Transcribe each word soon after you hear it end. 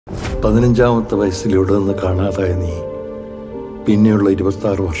15ാമത്തെ വയസ്സിൽ ഇവിടെ നിന്ന് കാണാതായ നീ പിന്നെയുള്ള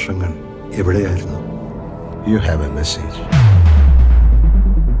 26 വർഷങ്ങൾ എവിടെയായിരുന്നു? You have a message.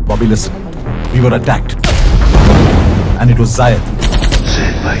 Bobby, listen. We were attacked. And it was Zayed.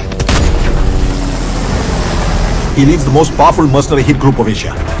 Zayed, bhai. He leads the most powerful mercenary hit group of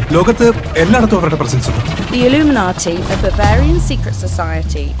Asia. ലോകത്ത് എല്ലായിടത്തും അവരുടെ പ്രസൻസ് ഉണ്ട്. The Illuminati, a Bavarian secret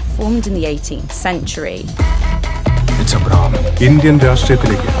society formed in the 18th century. It's a Brahman. Indian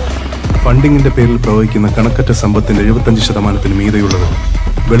രാഷ്ട്രീയത്തിലേക്ക് ഫണ്ടിങ്ങിന്റെ പേരിൽ പ്രവഹിക്കുന്ന കണക്കറ്റ സമ്പത്തിന്റെ 75% മീതെയുള്ളത്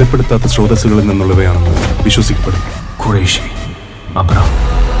വെളിപ്പെടുത്താത്ത സ്രോതസ്സുകളിൽ നിന്നുള്ളവയാണെന്ന് വിശ്വസിക്കപ്പെടുന്നു. ഖുറൈശി, അബ്രാം.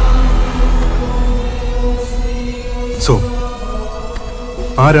 സോ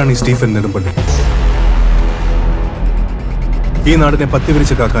ആരാണ് ഈ സ്റ്റീഫൻ നെടുമ്പള്ളി? ഈ നാടിനെ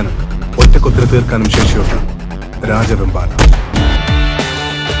പത്തിവിരിച്ച് കാക്കാനും ഒറ്റക്കൊത്തിരി തീർക്കാനും ശേഷിയുള്ള രാജവെമ്പാല.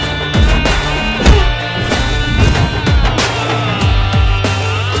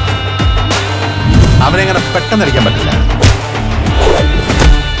 അവനെങ്ങനെ പെട്ടെന്ന് അടിക്കാൻ പറ്റില്ല.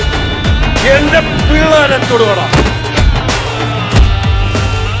 എന്റെ പിള്ളേരെ തൊടുകട.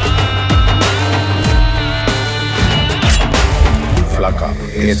 Flaka,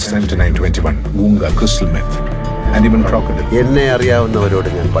 AH-7921, Woonga, crystal meth, and even crocodile. എന്നെ അറിയാവുന്നവരോട്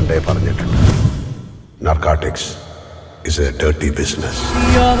ഞാൻ പണ്ടേ പറഞ്ഞിട്ടുണ്ട്, narcotics is a dirty business.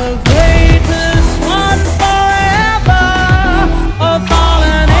 You're the greatest one forever, a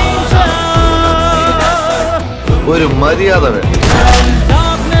fallen angel. ഒരു മര്യാദ വേണം.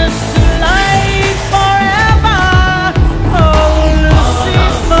 Darkness to light forever, oh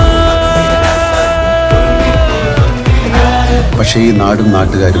Lucifer. പക്ഷേ ഈ നാടും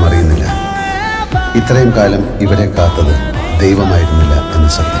നാട്ടുകാരും അറിയുന്നില്ല, ഇത്രയും കാലം ഇവരെ കാത്തത് ദൈവമായിരുന്നില്ല എന്ന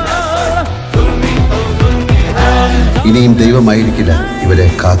സത്യം. ഇനിയും ദൈവമായിരിക്കില്ല ഇവരെ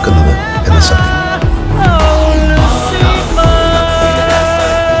കാക്കുന്നത് എന്ന സത്യം.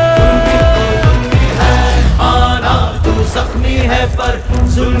 पर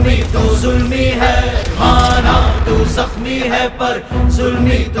जुल्मी तो जुल्मी है, माना तो जख्मी है पर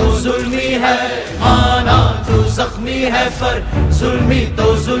जुल्मी तो जुल्मी है, माना तो जख्मी है पर जुल्मी तो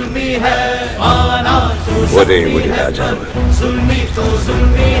जुल्मी है, माना तो जख्मी है पर जुल्मी तो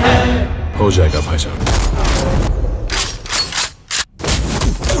जुल्मी है. हो जाएगा भाईजान.